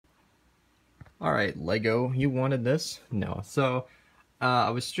Alright, Lego, you wanted this? No. So,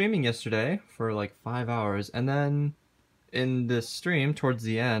 I was streaming yesterday for like 5 hours, and then in this stream, towards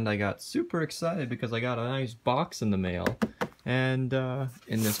the end, I got super excited because I got a nice box in the mail. And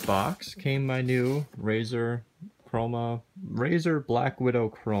in this box came my new Razer Blackwidow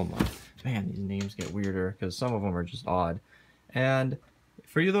Chroma. Man, these names get weirder because some of them are just odd. And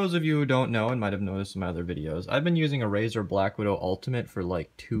for those of you who don't know and might have noticed in my other videos, I've been using a Razer Blackwidow Ultimate for like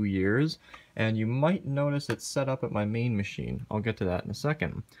 2 years, and you might notice it's set up at my main machine. I'll get to that in a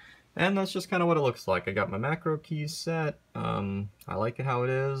second. And that's just kind of what it looks like. I got my macro keys set. I like it how it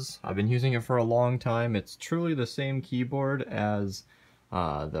is. I've been using it for a long time. It's truly the same keyboard as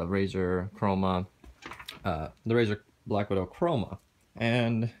the Razer Blackwidow Chroma.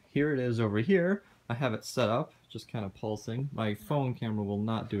 And here it is over here. I have it set up, just kind of pulsing. My phone camera will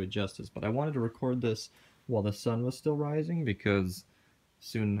not do it justice, but I wanted to record this while the sun was still rising because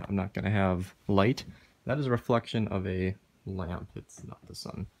soon I'm not going to have light. That is a reflection of a lamp. It's not the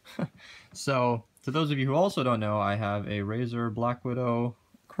sun. So, to those of you who also don't know, I have a Razer Blackwidow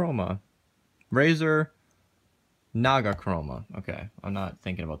Chroma. Razer Naga Chroma. Okay, I'm not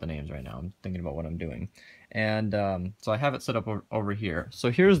thinking about the names right now. I'm thinking about what I'm doing. And so I have it set up over here. So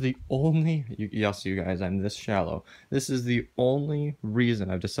here's the only, yes, you guys, I'm this shallow. This is the only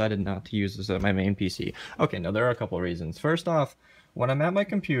reason I've decided not to use this at my main PC. Okay, no, there are a couple of reasons. First off, when I'm at my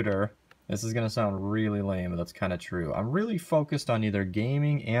computer, this is going to sound really lame, but that's kind of true. I'm really focused on either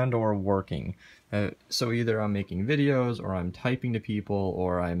gaming and or working. So either I'm making videos, or I'm typing to people,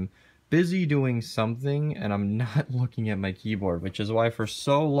 or I'm busy doing something and I'm not looking at my keyboard, which is why for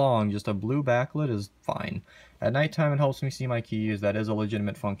so long just a blue backlit is fine. At nighttime it helps me see my keys. That is a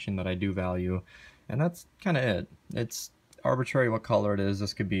legitimate function that I do value, and that's kind of it. It's arbitrary what color it is.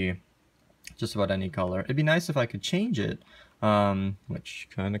 This could be just about any color. It'd be nice if I could change it, which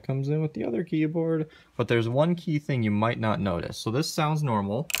kind of comes in with the other keyboard, but there's one key thing you might not notice. So this sounds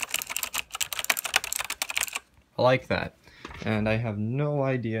normal. I like that. And I have no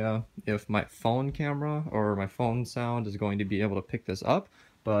idea if my phone camera or my phone sound is going to be able to pick this up,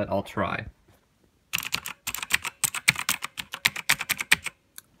 but I'll try.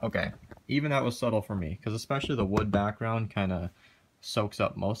 Okay, even that was subtle for me, because especially the wood background kind of soaks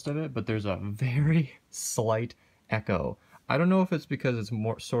up most of it, but there's a very slight echo. I don't know if it's because it's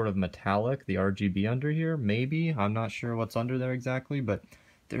more sort of metallic, the RGB under here, maybe. I'm not sure what's under there exactly, but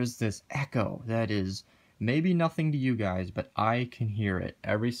there's this echo that is maybe nothing to you guys, but I can hear it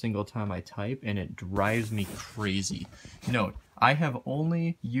every single time I type, and it drives me crazy. Note, I have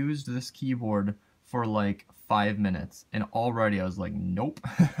only used this keyboard for like 5 minutes, and already I was like, nope,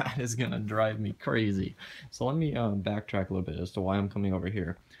 that is gonna drive me crazy. So let me backtrack a little bit as to why I'm coming over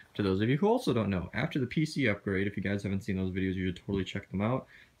here. To those of you who also don't know, after the PC upgrade, if you guys haven't seen those videos, you should totally check them out.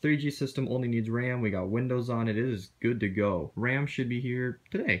 3G system only needs RAM. We got Windows on it. It is good to go. RAM should be here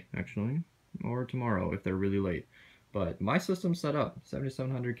today, actually, or tomorrow if they're really late. But my system's set up.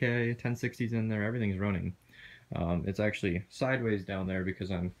 7700K, 1060's in there, everything's running. It's actually sideways down there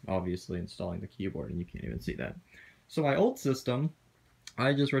because I'm obviously installing the keyboard and you can't even see that. So my old system,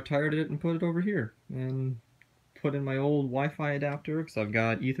 I just retired it and put it over here and put in my old Wi-Fi adapter because I've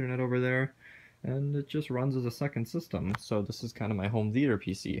got Ethernet over there, and it just runs as a second system. So this is kind of my home theater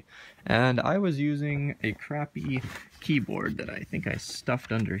PC. And I was using a crappy keyboard that I think I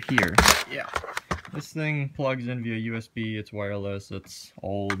stuffed under here. Yeah. This thing plugs in via USB, it's wireless, it's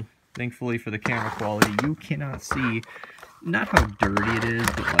old. Thankfully for the camera quality, you cannot see, not how dirty it is,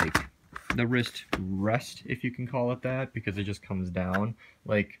 but like the wrist rest, if you can call it that, because it just comes down,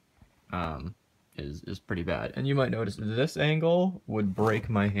 like, is pretty bad. And you might notice this angle would break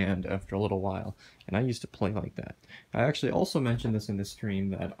my hand after a little while, and I used to play like that. I actually also mentioned this in the stream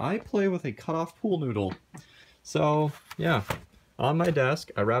that I play with a cut-off pool noodle. So yeah, on my desk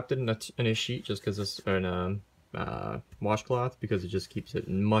I wrapped it in a sheet just because it's in a washcloth, because it just keeps it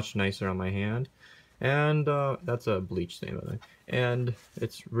much nicer on my hand. And that's a bleach stain, by the way. And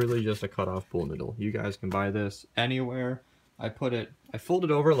it's really just a cut-off pool noodle. You guys can buy this anywhere. I fold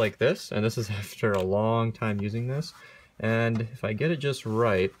it over like this, and this is after a long time using this. And if I get it just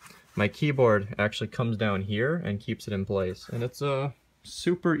right, my keyboard actually comes down here and keeps it in place. And it's a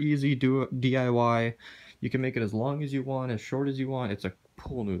super easy DIY. You can make it as long as you want, as short as you want. It's a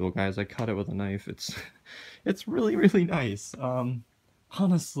pool noodle, guys. I cut it with a knife. It's really, really nice.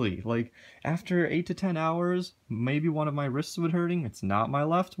 Honestly, like, after 8 to 10 hours, maybe one of my wrists would hurting. It's not my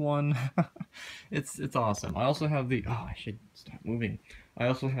left one. It's awesome. I also have the, oh, I should stop moving. I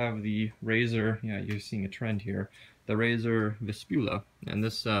also have the Razer, yeah, you're seeing a trend here, the Razer Vespula. And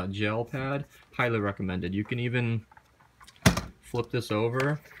this gel pad, highly recommended. You can even flip this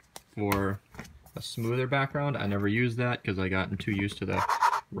over for a smoother background. I never used that because I gotten too used to the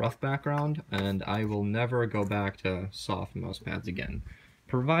rough background, and I will never go back to soft mouse pads again.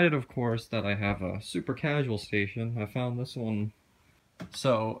 Provided, of course, that I have a super casual station. I found this one.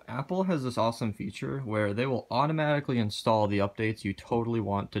 So, Apple has this awesome feature where they will automatically install the updates you totally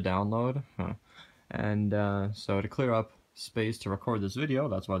want to download. And so to clear up space to record this video,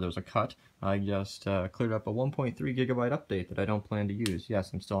 that's why there's a cut, I just cleared up a 1.3 gigabyte update that I don't plan to use.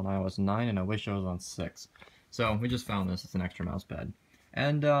 Yes, I'm still on iOS 9 and I wish I was on 6. So we just found this, it's an extra mouse pad.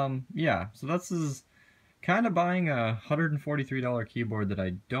 And yeah, so this is kind of buying a $143 keyboard that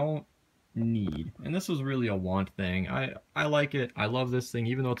I don't need. And this was really a want thing. I like it, I love this thing,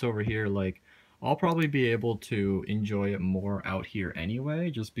 even though it's over here, like, I'll probably be able to enjoy it more out here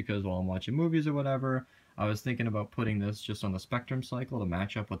anyway, just because while I'm watching movies or whatever, I was thinking about putting this just on the Spectrum cycle to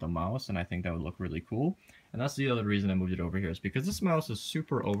match up with the mouse, and I think that would look really cool. And that's the other reason I moved it over here, is because this mouse is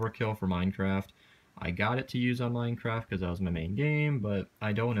super overkill for Minecraft. I got it to use on Minecraft because that was my main game, but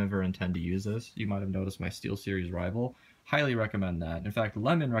I don't ever intend to use this. You might have noticed my SteelSeries rival. Highly recommend that. In fact,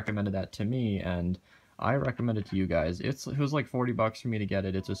 Lemon recommended that to me, and I recommend it to you guys. It was like 40 bucks for me to get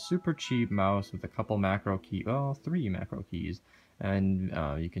it. It's a super cheap mouse with a couple macro key, well, 3 macro keys, and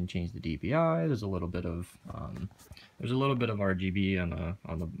you can change the DPI. There's a little bit of RGB on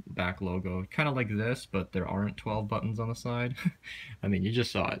the back logo, kind of like this, but there aren't 12 buttons on the side. I mean, you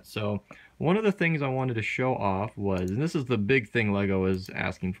just saw it. So one of the things I wanted to show off was, and this is the big thing Lego is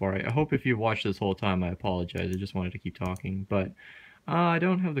asking for. I hope if you've watched this whole time, I apologize. I just wanted to keep talking, but I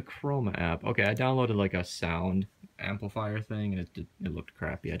don't have the Chroma app. Okay, I downloaded like a sound amplifier thing, and it looked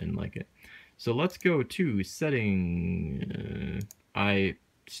crappy. I didn't like it. So let's go to setting. I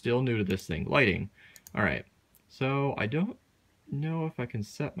still new to this thing. Lighting. All right. So I don't know if I can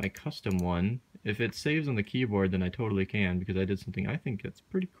set my custom one. If it saves on the keyboard, then I totally can, because I did something I think that's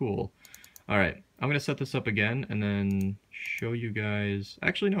pretty cool. All right, I'm gonna set this up again and then show you guys.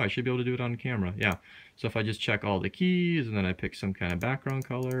 Actually, no, I should be able to do it on camera. Yeah. So if I just check all the keys and then I pick some kind of background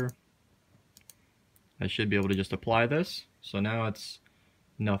color, I should be able to just apply this. So now it's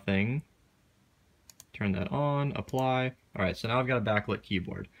nothing. Turn that on, apply. All right, so now I've got a backlit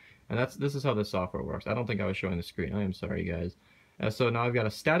keyboard. And this is how this software works. I don't think I was showing the screen. I am sorry, guys. So now I've got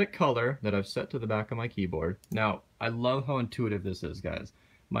a static color that I've set to the back of my keyboard. Now, I love how intuitive this is, guys.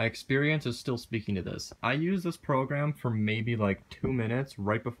 My experience is still speaking to this. I used this program for maybe like 2 minutes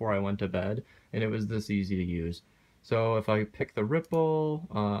right before I went to bed, and it was this easy to use. So if I pick the ripple,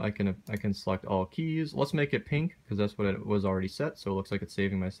 I can select all keys. Let's make it pink, because that's what it was already set, so it looks like it's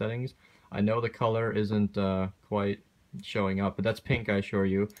saving my settings. I know the color isn't quite showing up, but that's pink, I assure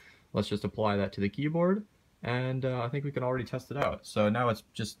you. Let's just apply that to the keyboard, and I think we can already test it out. So now it's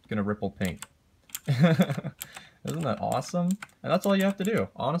just gonna ripple pink. Isn't that awesome? And that's all you have to do.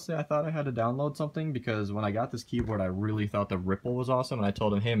 Honestly, I thought I had to download something, because when I got this keyboard, I really thought the ripple was awesome, and I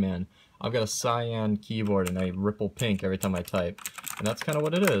told him, hey man, I've got a cyan keyboard and I ripple pink every time I type. And that's kind of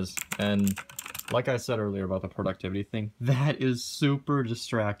what it is. And like I said earlier about the productivity thing, that is super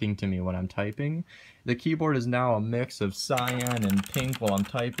distracting to me when I'm typing. The keyboard is now a mix of cyan and pink while I'm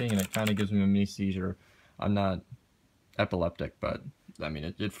typing, and it kind of gives me a mini seizure. I'm not epileptic, but I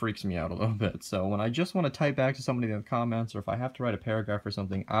mean, it freaks me out a little bit. So when I just want to type back to somebody in the comments, or if I have to write a paragraph or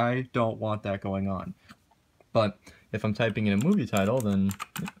something, I don't want that going on. But if I'm typing in a movie title, then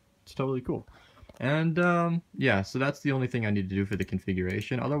it's totally cool. And yeah, so that's the only thing I need to do for the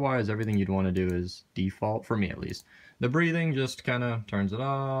configuration. Otherwise, everything you'd want to do is default, for me at least. The breathing just kind of turns it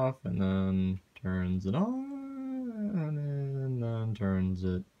off, and then turns it on, and then turns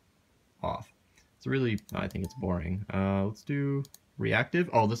it off. It's really, I think it's boring. Let's do Reactive.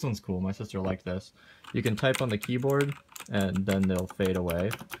 Oh, this one's cool. My sister liked this. You can type on the keyboard, and then they'll fade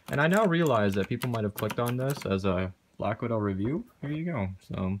away. And I now realize that people might have clicked on this as a Blackwidow review. Here you go.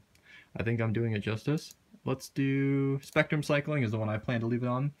 So I think I'm doing it justice. Let's do Spectrum cycling is the one I plan to leave it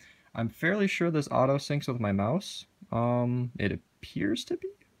on. I'm fairly sure this auto syncs with my mouse. It appears to be.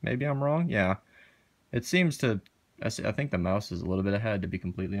 Maybe I'm wrong. Yeah. It seems to. I think the mouse is a little bit ahead, to be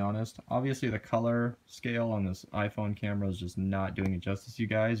completely honest. Obviously, the color scale on this iPhone camera is just not doing it justice, you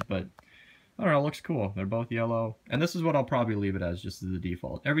guys, but I don't know, it looks cool. They're both yellow, and this is what I'll probably leave it as, just as the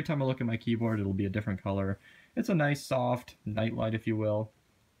default. Every time I look at my keyboard, it'll be a different color. It's a nice, soft nightlight, if you will.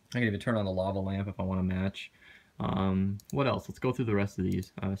 I can even turn on the lava lamp if I want to match. What else? Let's go through the rest of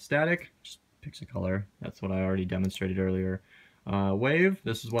these. Static, just picks a color. That's what I already demonstrated earlier. Wave,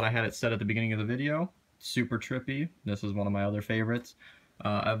 this is what I had it set at the beginning of the video. Super trippy. This is one of my other favorites.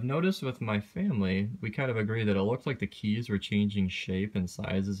 I've noticed with my family, we kind of agree that it looks like the keys were changing shape and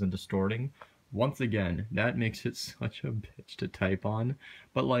sizes and distorting once again, that makes it such a bitch to type on.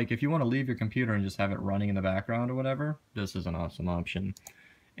 But like, if you want to leave your computer and just have it running in the background or whatever, this is an awesome option.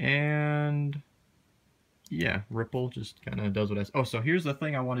 And yeah, Ripple just kind of does what I... Oh, so here's the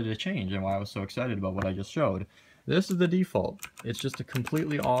thing I wanted to change and why I was so excited about what I just showed. This is the default. It's just a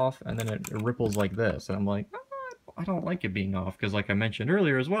completely off, and then it ripples like this. And I'm like, oh, I don't like it being off, because like I mentioned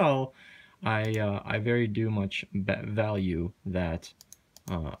earlier as well, I very do much value that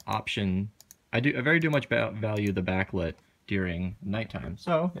option. I very do much value the backlit during nighttime.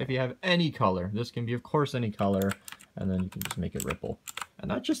 So if you have any color, this can be of course any color, and then you can just make it ripple. And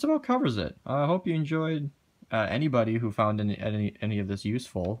that just about covers it. I hope you enjoyed. Anybody who found any of this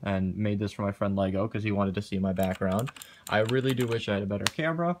useful and made this for my friend Lego because he wanted to see my background. I really do wish I had a better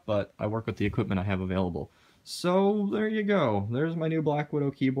camera, but I work with the equipment I have available. So there you go. There's my new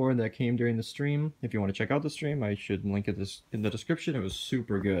Blackwidow keyboard that came during the stream. If you want to check out the stream, I should link it in the description. It was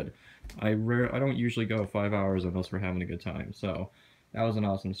super good. I don't usually go 5 hours unless we're having a good time, so that was an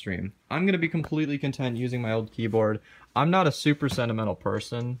awesome stream. I'm going to be completely content using my old keyboard. I'm not a super sentimental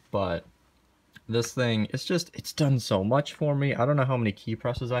person, but this thing, it's done so much for me. I don't know how many key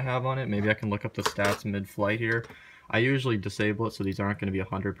presses I have on it. Maybe I can look up the stats mid-flight here. I usually disable it so these aren't going to be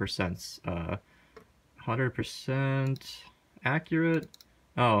 100% accurate.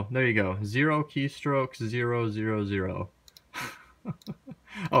 Oh, there you go. 0 keystrokes, 0, 0, 0.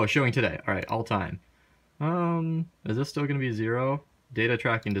 Oh, showing today. All right, all time. Is this still going to be 0? Data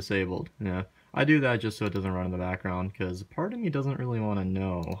tracking disabled. Yeah, I do that just so it doesn't run in the background because part of me doesn't really want to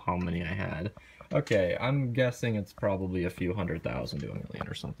know how many I had. Okay, I'm guessing it's probably a few 100,000 to a million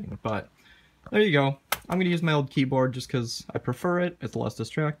or something, but there you go. I'm going to use my old keyboard just because I prefer it. It's less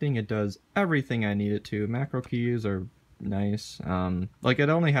distracting. It does everything I need it to. Macro keys are nice. Like, it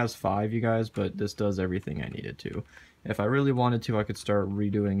only has 5, you guys, but this does everything I need it to. If I really wanted to, I could start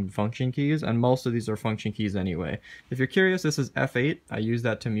redoing function keys, and most of these are function keys anyway. If you're curious, this is F8. I use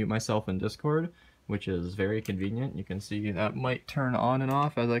that to mute myself in Discord, which is very convenient. You can see that might turn on and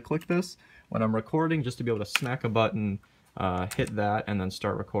off as I click this when I'm recording, just to be able to smack a button, hit that, and then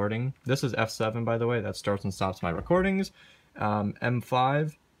start recording. This is F7, by the way. That starts and stops my recordings.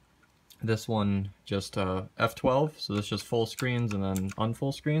 M5. This one just F12, so this just full screens and then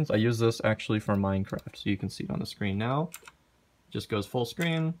unfull screens. I use this actually for Minecraft, so you can see it on the screen now. Just goes full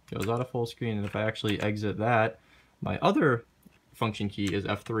screen, goes out of full screen, and if I actually exit that, my other function key is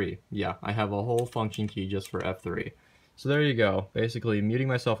F3. Yeah, I have a whole function key just for F3. So there you go, basically muting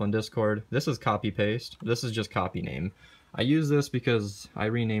myself on Discord. This is copy paste, this is just copy name. I use this because I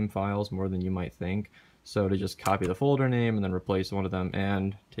rename files more than you might think. So to just copy the folder name and then replace one of them,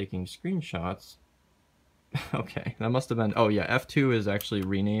 and taking screenshots. Okay, that must have been, oh yeah, F2 is actually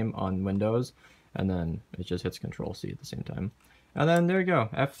rename on Windows, and then it just hits Control-C at the same time. And then there you go,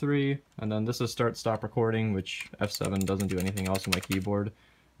 F3, and then this is start stop recording, which F7 doesn't do anything else on my keyboard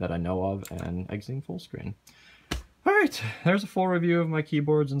that I know of, and exiting full screen. Alright, there's a full review of my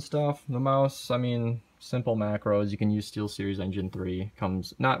keyboards and stuff. The mouse, I mean, simple macros. You can use SteelSeries Engine 3.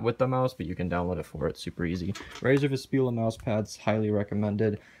 Comes not with the mouse, but you can download it for it. Super easy. Razer Blackwidow mouse pads, highly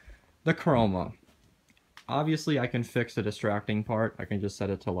recommended. The Chroma. Obviously, I can fix the distracting part. I can just set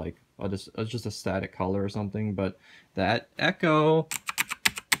it to like just a static color or something. But that echo,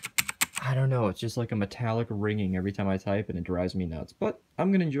 I don't know. It's just like a metallic ringing every time I type, and it drives me nuts. But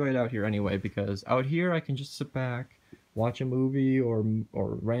I'm gonna enjoy it out here anyway, because out here I can just sit back, watch a movie or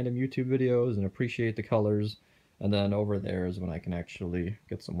random YouTube videos and appreciate the colors, and then over there is when I can actually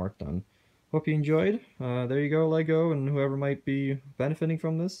get some work done. Hope you enjoyed. There you go, Lego, and whoever might be benefiting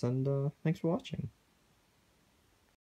from this, and thanks for watching.